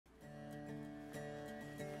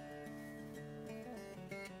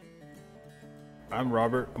I'm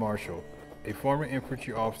Robert Marshall, a former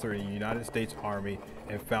infantry officer in the United States Army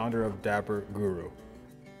and founder of Dapper Guru.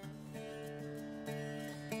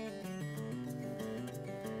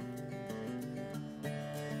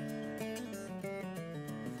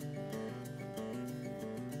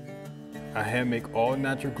 I hand make all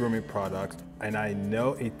natural grooming products, and I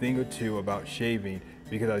know a thing or two about shaving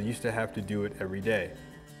because I used to have to do it every day.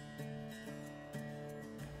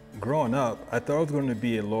 Growing up, I thought I was going to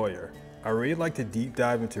be a lawyer. I really like to deep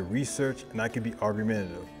dive into research and I could be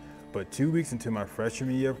argumentative. But 2 weeks into my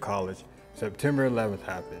freshman year of college, September 11th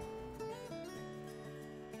happened.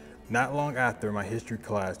 Not long after, my history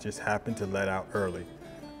class just happened to let out early.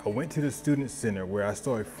 I went to the student center where I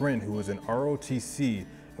saw a friend who was in ROTC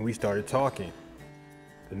and we started talking.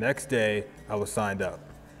 The next day, I was signed up.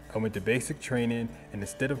 I went to basic training, and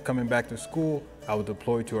instead of coming back to school, I was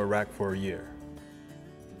deployed to Iraq for a year.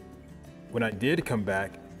 When I did come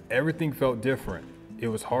back, everything felt different. It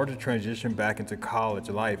was hard to transition back into college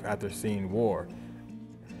life after seeing war.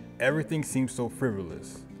 Everything seemed so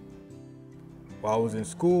frivolous. While I was in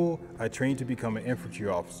school, I trained to become an infantry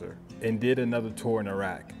officer and did another tour in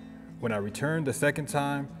Iraq. When I returned the second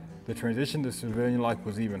time, the transition to civilian life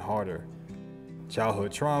was even harder.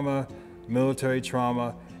 Childhood trauma, military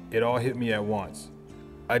trauma, it all hit me at once.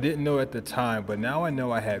 I didn't know at the time, but now I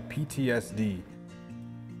know I had PTSD.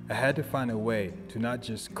 I had to find a way to not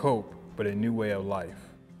just cope, but a new way of life.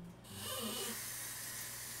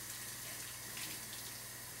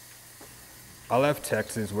 I left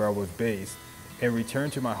Texas, where I was based, and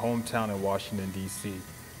returned to my hometown in Washington, D.C.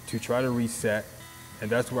 to try to reset, and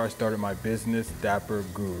that's where I started my business, Dapper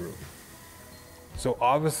Guru. So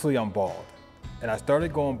obviously I'm bald, and I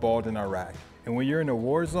started going bald in Iraq. And when you're in a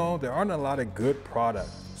war zone, there aren't a lot of good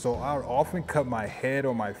products, so I would often cut my head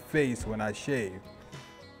or my face when I shaved.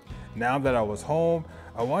 Now that I was home,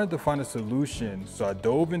 I wanted to find a solution, so I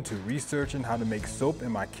dove into researching how to make soap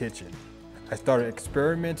in my kitchen. I started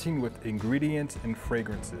experimenting with ingredients and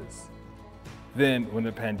fragrances. Then, when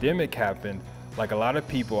the pandemic happened, like a lot of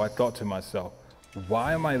people, I thought to myself,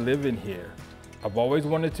 why am I living here? I've always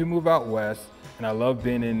wanted to move out west, and I love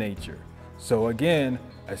being in nature. So again,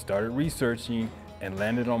 I started researching and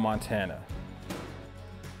landed on Montana.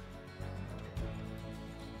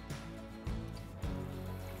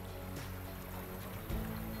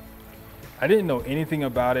 I didn't know anything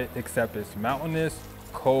about it except it's mountainous,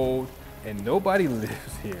 cold, and nobody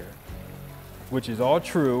lives here. Which is all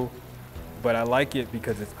true, but I like it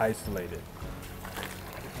because it's isolated.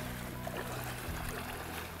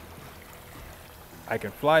 I can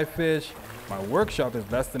fly fish, my workshop is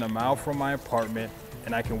less than a mile from my apartment,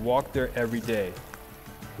 and I can walk there every day,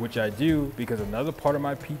 which I do because another part of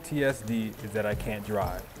my PTSD is that I can't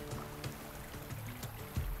drive.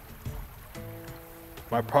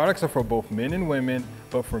 My products are for both men and women,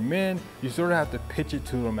 but for men, you sort of have to pitch it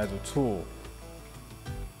to them as a tool.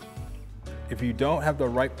 If you don't have the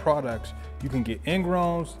right products, you can get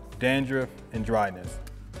ingrowns, dandruff, and dryness.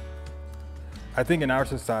 I think in our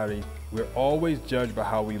society, we're always judged by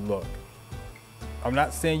how we look. I'm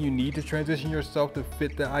not saying you need to transition yourself to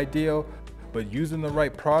fit the ideal, but using the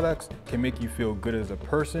right products can make you feel good as a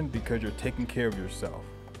person because you're taking care of yourself.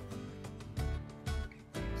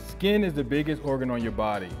 Skin is the biggest organ on your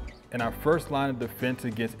body, and our first line of defense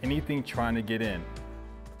against anything trying to get in.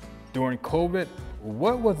 During COVID,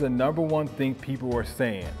 what was the #1 thing people were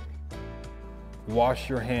saying? Wash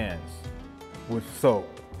your hands with soap.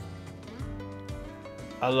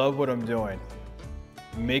 I love what I'm doing.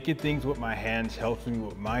 Making things with my hands helps me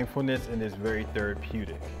with mindfulness and is very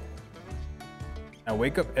therapeutic. I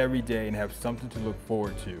wake up every day and have something to look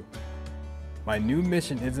forward to. My new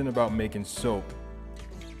mission isn't about making soap.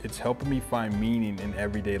 It's helping me find meaning in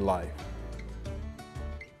everyday life.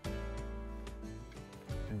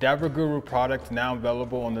 Dapper Guru products now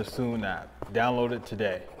available on the Sune app. Download it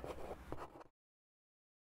today.